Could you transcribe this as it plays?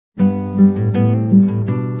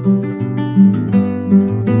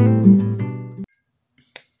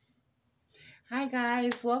Hi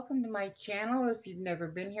guys, welcome to my channel. If you've never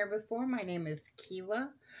been here before, my name is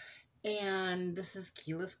Keela and this is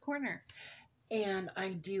Keela's Corner. And I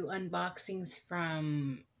do unboxings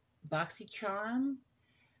from BoxyCharm.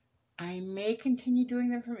 I may continue doing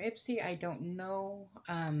them from Ipsy, I don't know.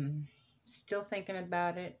 Still thinking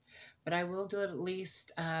about it, but I will do it at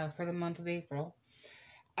least for the month of April.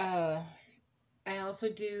 I also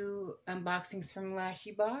do unboxings from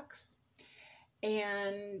LashyBox.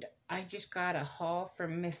 And I just got a haul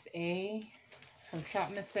from Miss A, from Shop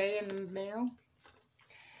Miss A in the mail.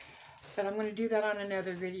 But I'm going to do that on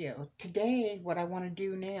another video. Today, what I want to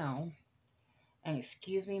do now, and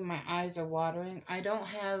excuse me, my eyes are watering. I don't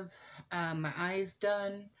have my eyes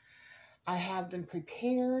done. I have them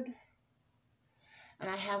prepared. And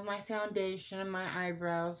I have my foundation and my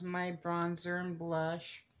eyebrows, my bronzer and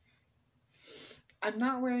blush. I'm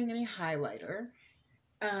not wearing any highlighter.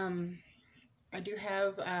 I do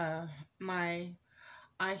have my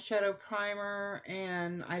eyeshadow primer,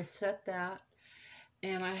 and I set that,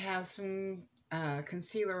 and I have some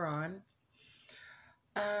concealer on.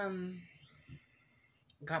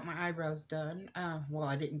 Got my eyebrows done. Well,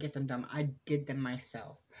 I didn't get them done. I did them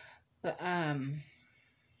myself. But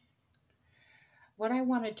what I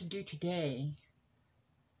wanted to do today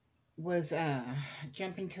was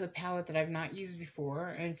jump into a palette that I've not used before,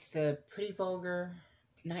 and it's the Pretty Vulgar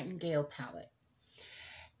Nightingale palette.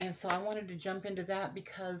 And so I wanted to jump into that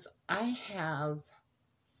because I have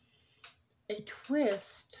a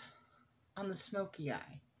twist on the smoky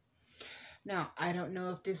eye. Now, I don't know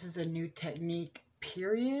if this is a new technique,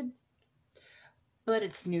 period, but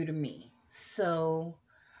it's new to me. So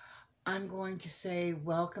I'm going to say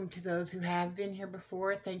welcome to those who have been here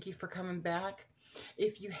before. Thank you for coming back.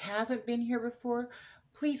 If you haven't been here before,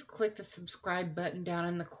 please click the subscribe button down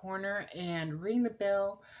in the corner and ring the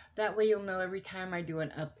bell. That way you'll know every time I do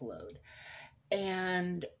an upload.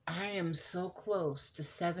 And I am so close to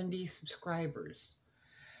 70 subscribers.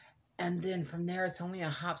 And then from there, it's only a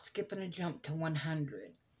hop, skip, and a jump to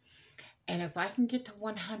 100. And if I can get to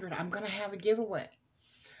 100, I'm going to have a giveaway.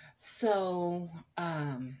 So,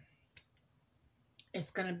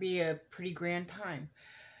 it's going to be a pretty grand time.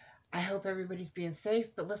 I hope everybody's being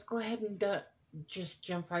safe, but let's go ahead and just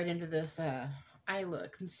jump right into this eye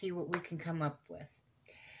look and see what we can come up with.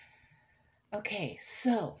 Okay,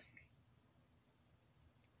 so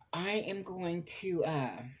I am going to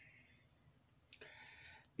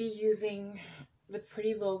be using the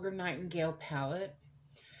Pretty Vulgar Nightingale palette.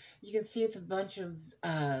 You can see it's a bunch of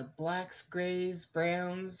blacks, grays,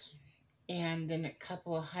 browns, and then a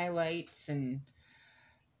couple of highlights and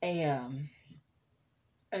a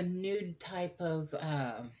nude type of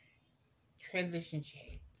transition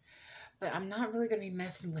shade. But I'm not really going to be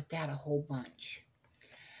messing with that a whole bunch.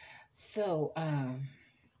 So,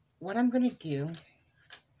 what I'm going to do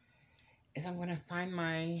is I'm going to find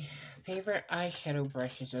my favorite eyeshadow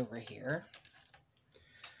brushes over here.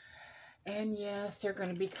 And yes, they're going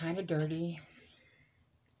to be kind of dirty.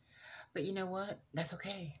 But you know what? That's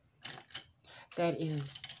okay. That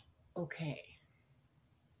is okay.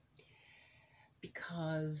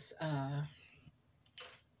 Because, oh,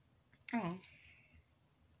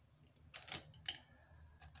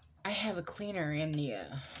 I have a cleaner in the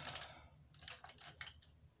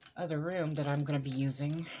other room that I'm going to be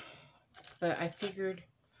using. But I figured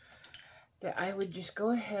that I would just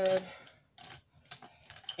go ahead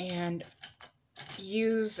and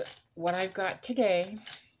use what I've got today,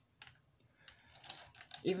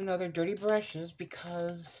 even though they're dirty brushes,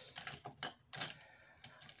 because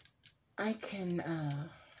I can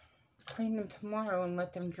clean them tomorrow and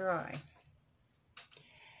let them dry.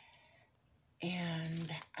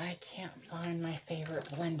 And I can't find my favorite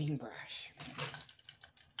blending brush.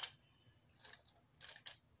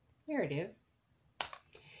 There it is.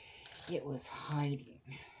 It was hiding.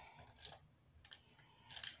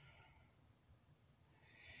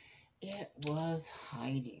 It was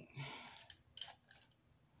hiding.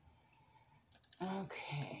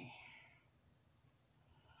 Okay.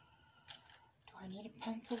 Do I need a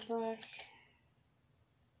pencil brush?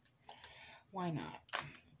 Why not?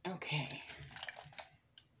 Okay.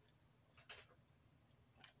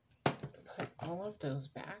 Put all of those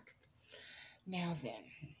back. Now then.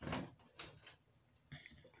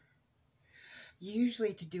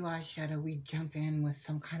 Usually to do eyeshadow, we jump in with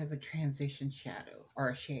some kind of a transition shadow or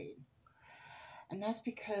a shade. And that's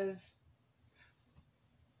because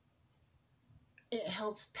it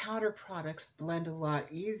helps powder products blend a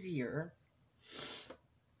lot easier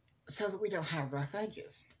so that we don't have rough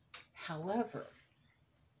edges. However,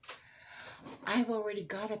 I've already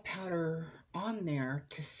got a powder on there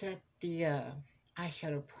to set the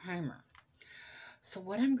eyeshadow primer. So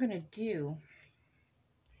what I'm going to do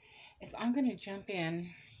is I'm going to jump in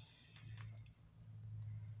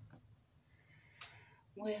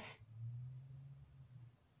with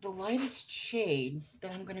the lightest shade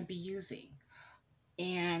that I'm going to be using.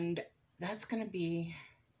 And that's going to be,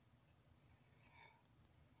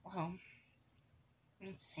 well,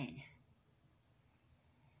 let's see.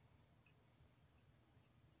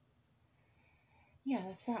 Yeah,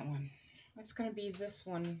 that's that one. It's going to be this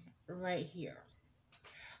one right here.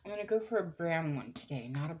 I'm going to go for a brown one today,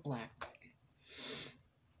 not a black one.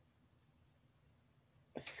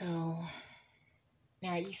 So,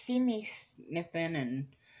 now you see me sniffing and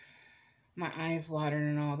my eyes watering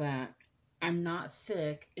and all that. I'm not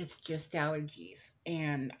sick, it's just allergies.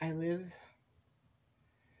 And I live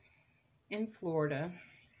in Florida,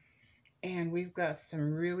 and we've got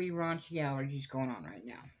some really raunchy allergies going on right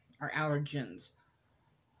now. Or allergens.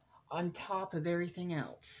 On top of everything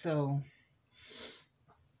else. So,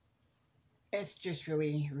 it's just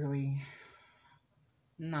really, really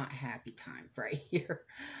not happy times right here.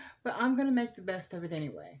 But I'm going to make the best of it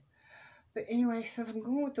anyway. But anyway, since I'm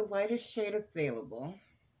going with the lightest shade available,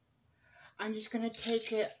 I'm just going to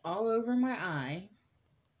take it all over my eye,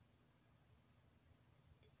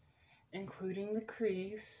 including the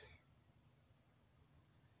crease,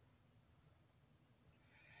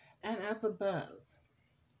 and up above.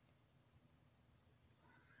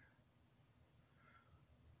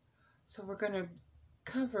 So we're going to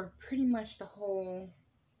cover pretty much the whole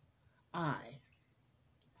eye.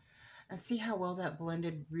 And see how well that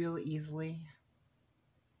blended real easily?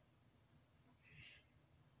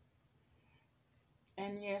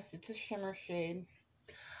 And yes, it's a shimmer shade.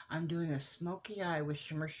 I'm doing a smoky eye with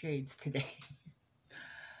shimmer shades today.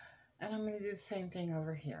 And I'm going to do the same thing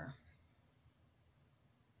over here.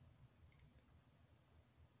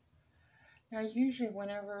 Now, usually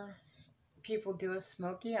whenever people do a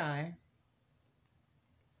smoky eye,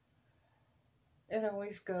 it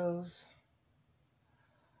always goes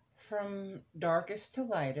from darkest to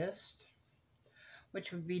lightest,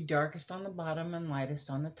 which would be darkest on the bottom and lightest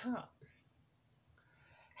on the top.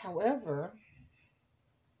 However,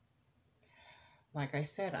 like I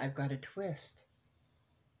said, I've got a twist.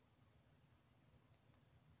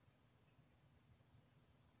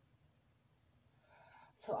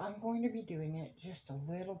 So I'm going to be doing it just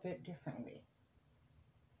a little bit differently.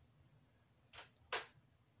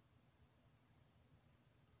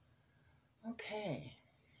 Okay.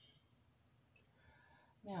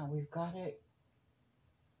 Now we've got it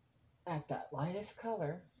at that lightest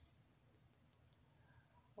color,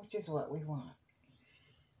 which is what we want.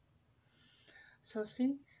 So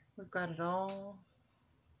see, we've got it all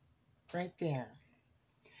right there.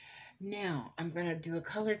 Now I'm going to do a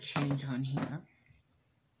color change on here.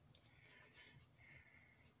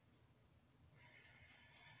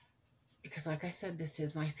 Because like I said, this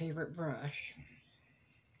is my favorite brush.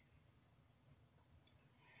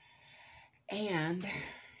 And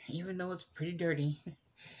even though it's pretty dirty,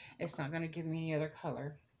 it's not going to give me any other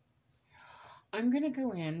color. I'm going to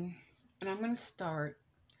go in and I'm going to start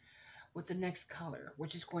with the next color,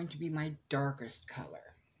 which is going to be my darkest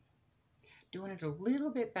color. Doing it a little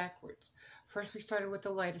bit backwards. First we started with the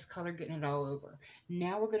lightest color, getting it all over.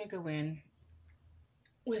 Now we're going to go in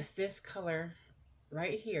with this color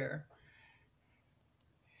right here,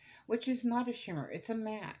 which is not a shimmer, it's a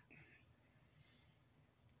matte.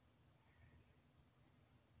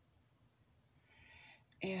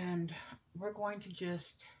 And we're going to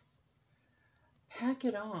just pack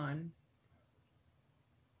it on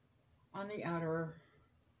the outer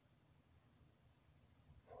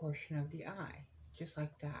portion of the eye, just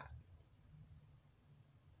like that.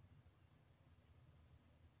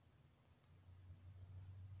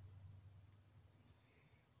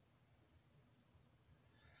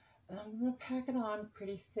 And I'm going to pack it on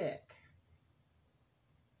pretty thick.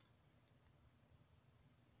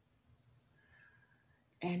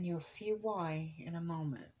 And you'll see why in a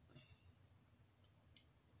moment.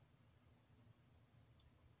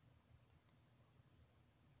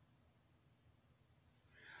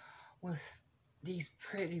 With these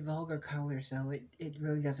pretty vulgar colors, though, it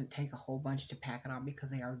really doesn't take a whole bunch to pack it on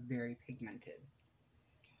because they are very pigmented.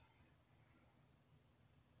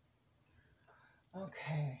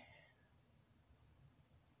 Okay.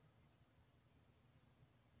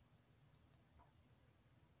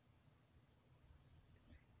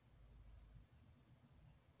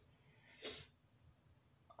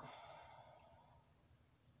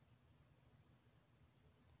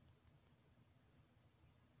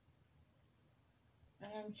 And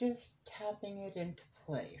And I'm just tapping it into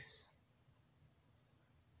place.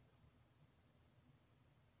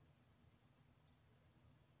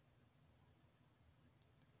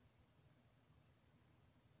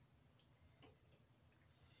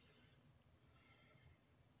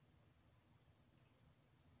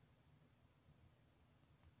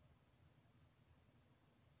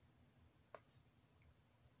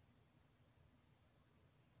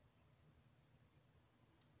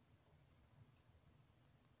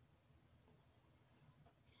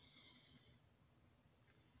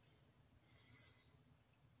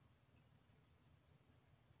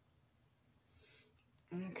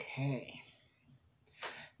 Okay.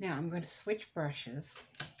 Now I'm going to switch brushes.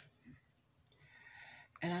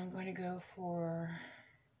 And I'm going to go for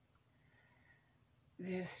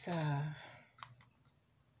this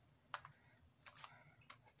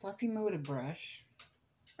fluffy motor brush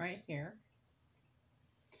right here.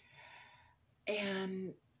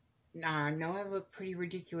 And now I know I look pretty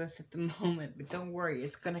ridiculous at the moment, but don't worry,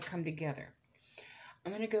 it's going to come together.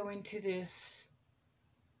 I'm going to go into this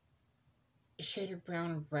shade of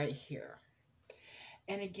brown right here.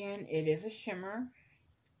 And again, it is a shimmer.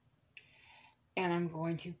 And I'm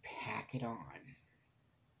going to pack it on.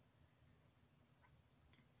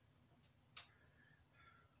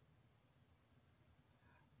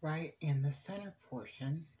 Right in the center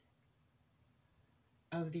portion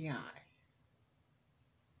of the eye.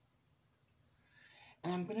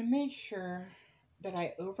 And I'm going to make sure that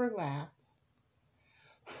I overlap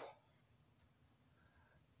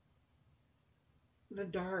the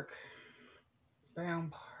dark brown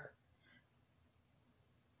part.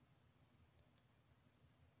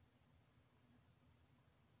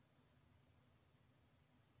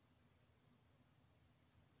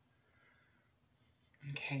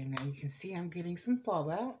 Okay, now you can see I'm getting some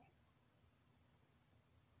fallout.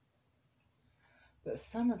 But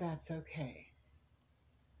some of that's okay.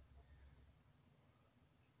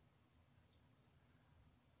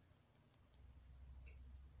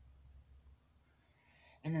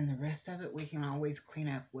 And then the rest of it we can always clean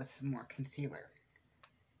up with some more concealer.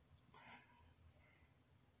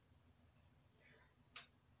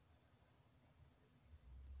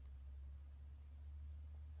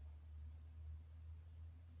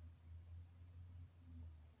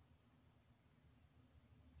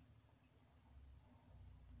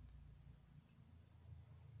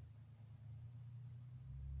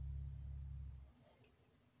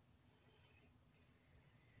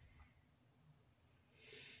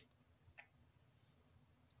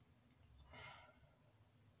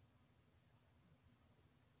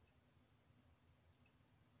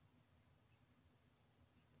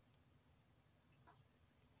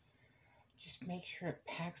 Just make sure it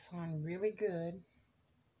packs on really good.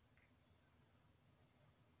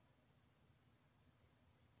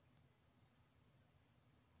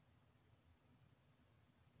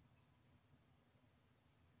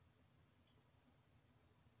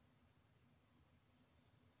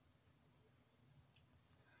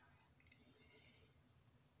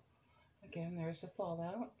 Again, there's the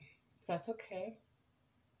fallout. That's okay.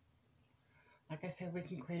 Like I said, we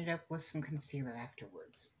can clean it up with some concealer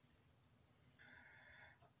afterwards.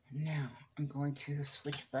 Now, I'm going to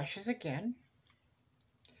switch brushes again.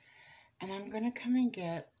 And I'm going to come and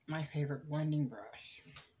get my favorite blending brush.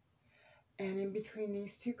 And in between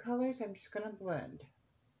these two colors, I'm just going to blend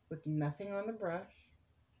with nothing on the brush.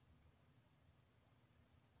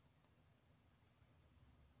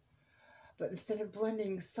 But instead of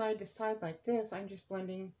blending side to side like this, I'm just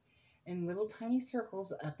blending in little tiny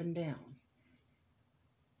circles up and down.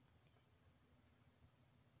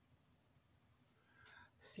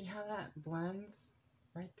 See how that blends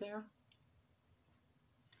right there?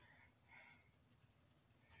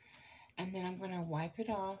 And then I'm going to wipe it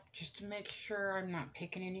off just to make sure I'm not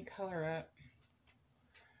picking any color up.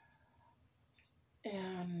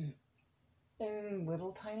 And in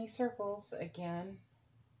little tiny circles again,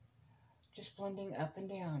 just blending up and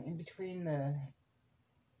down in between the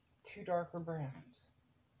two darker browns.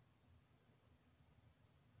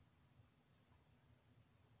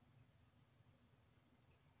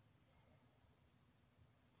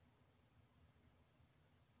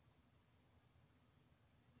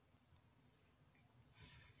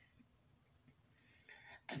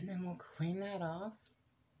 And then we'll clean that off.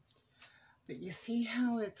 But you see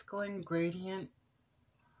how it's going gradient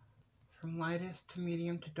from lightest to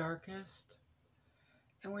medium to darkest?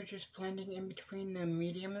 And we're just blending in between the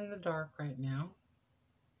medium and the dark right now.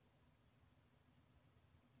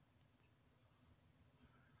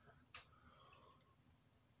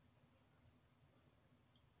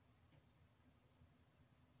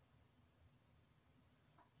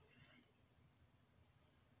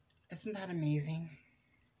 Isn't that amazing?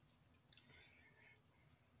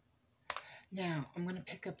 Now, I'm going to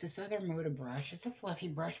pick up this other Moda brush. It's a fluffy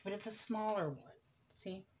brush, but it's a smaller one.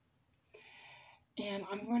 See? And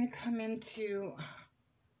I'm going to come into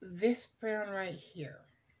this brown right here.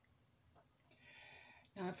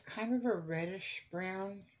 Now, it's kind of a reddish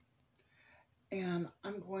brown. And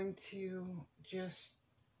I'm going to just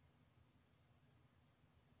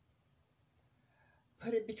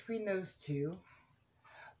put it between those two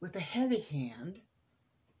with a heavy hand.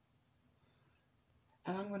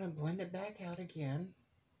 And I'm going to blend it back out again.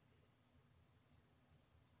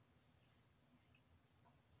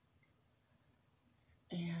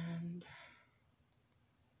 And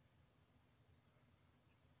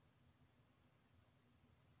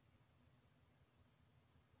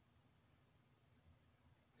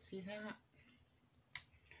see that?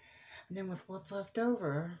 And then with what's left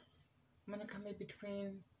over, I'm going to come in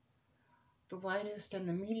between the lightest and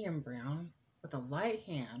the medium brown with a light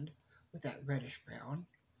hand with that reddish brown.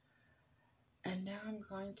 And now I'm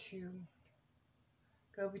going to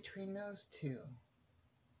go between those two.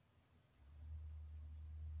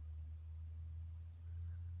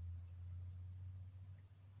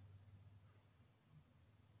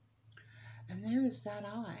 And there's that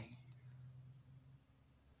eye.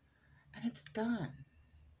 And it's done.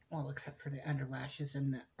 Well, except for the underlashes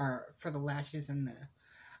and for the lashes and the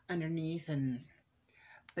underneath,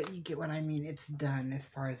 but you get what I mean. It's done as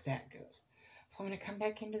far as that goes. So I'm going to come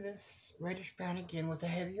back into this reddish brown again with a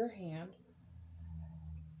heavier hand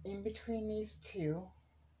in between these two.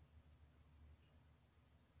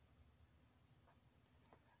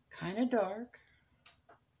 Kind of dark.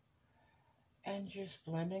 And just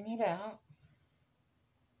blending it out.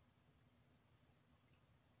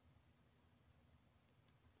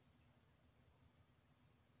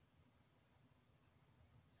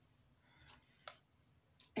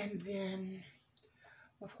 And then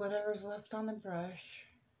with whatever's left on the brush,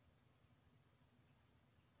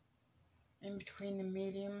 in between the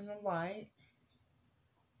medium and the light,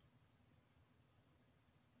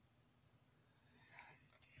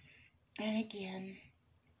 and again,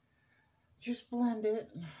 just blend it.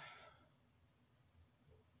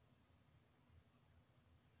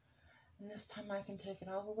 And this time I can take it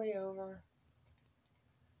all the way over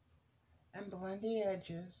and blend the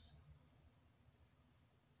edges.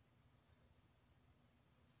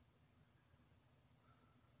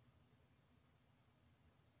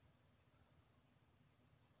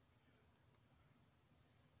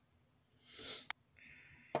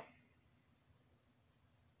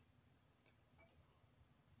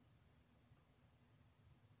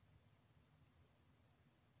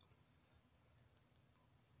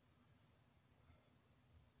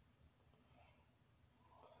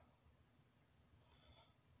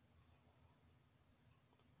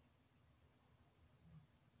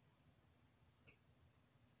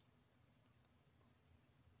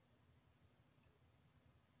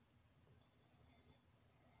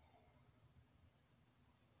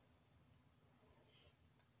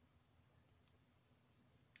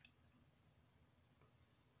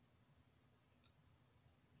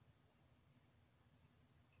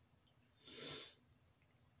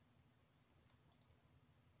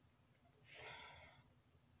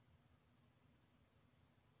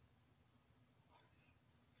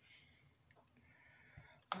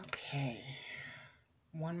 Okay,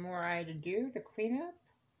 one more eye to do to clean up.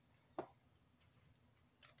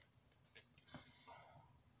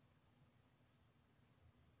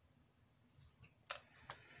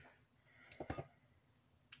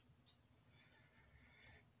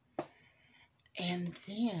 And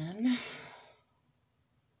then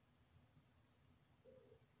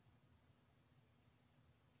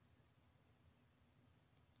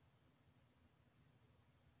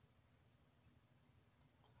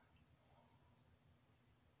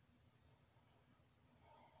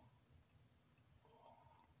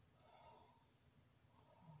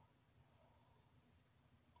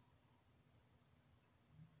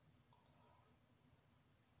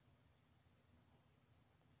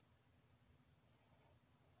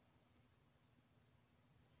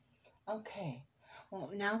okay,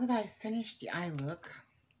 well, now that I've finished the eye look,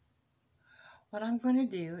 what I'm going to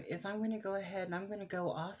do is I'm going to go ahead and I'm going to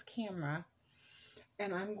go off camera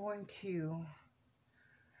and I'm going to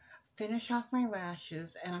finish off my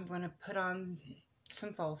lashes and I'm going to put on some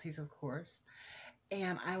falsies, of course,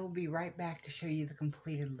 and I will be right back to show you the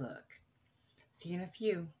completed look. See you in a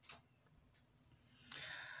few.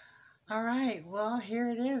 Alright, well, here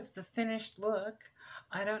it is, the finished look.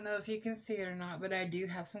 I don't know if you can see it or not, but I do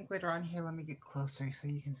have some glitter on here. Let me get closer so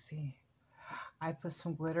you can see. I put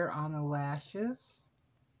some glitter on the lashes.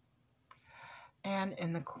 and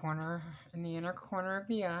in the corner, in the inner corner of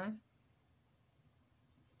the eye.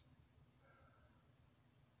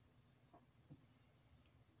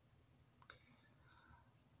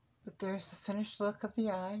 But there's the finished look of the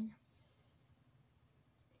eye.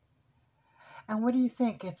 And what do you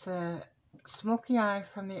think? It's a smoky eye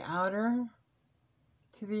from the outer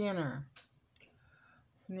to the inner.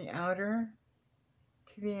 From the outer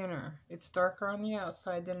to the inner. It's darker on the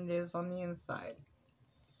outside than it is on the inside.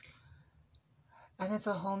 And it's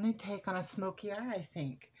a whole new take on a smoky eye, I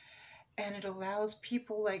think. And it allows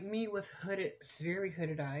people like me with hooded, severely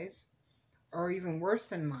hooded eyes, or even worse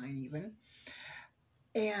than mine even,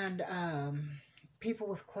 and people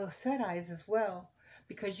with close-set eyes as well,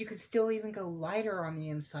 because you can still even go lighter on the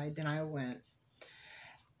inside than I went.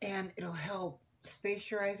 And it'll help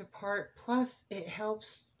space your eyes apart. Plus, it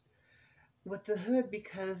helps with the hood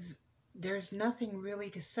because there's nothing really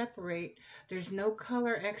to separate. There's no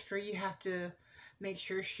color extra you have to make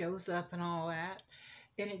sure shows up and all that.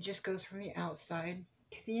 And it just goes from the outside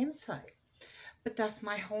to the inside. But that's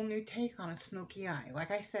my whole new take on a smoky eye. Like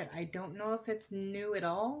I said, I don't know if it's new at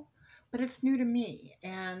all, but it's new to me.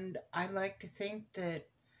 And I like to think that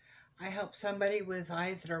I help somebody with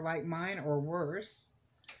eyes that are like mine or worse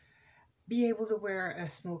be able to wear a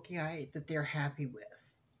smoky eye that they're happy with.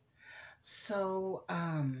 So,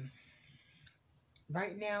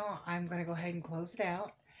 right now, I'm going to go ahead and close it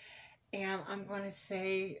out. And I'm going to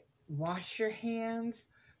say, wash your hands,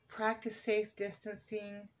 practice safe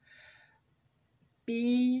distancing,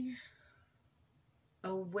 be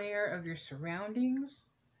aware of your surroundings,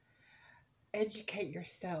 educate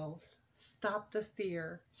yourselves, stop the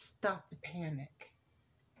fear, stop the panic.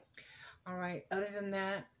 All right, other than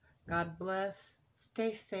that, God bless,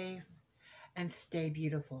 stay safe, and stay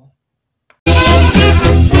beautiful.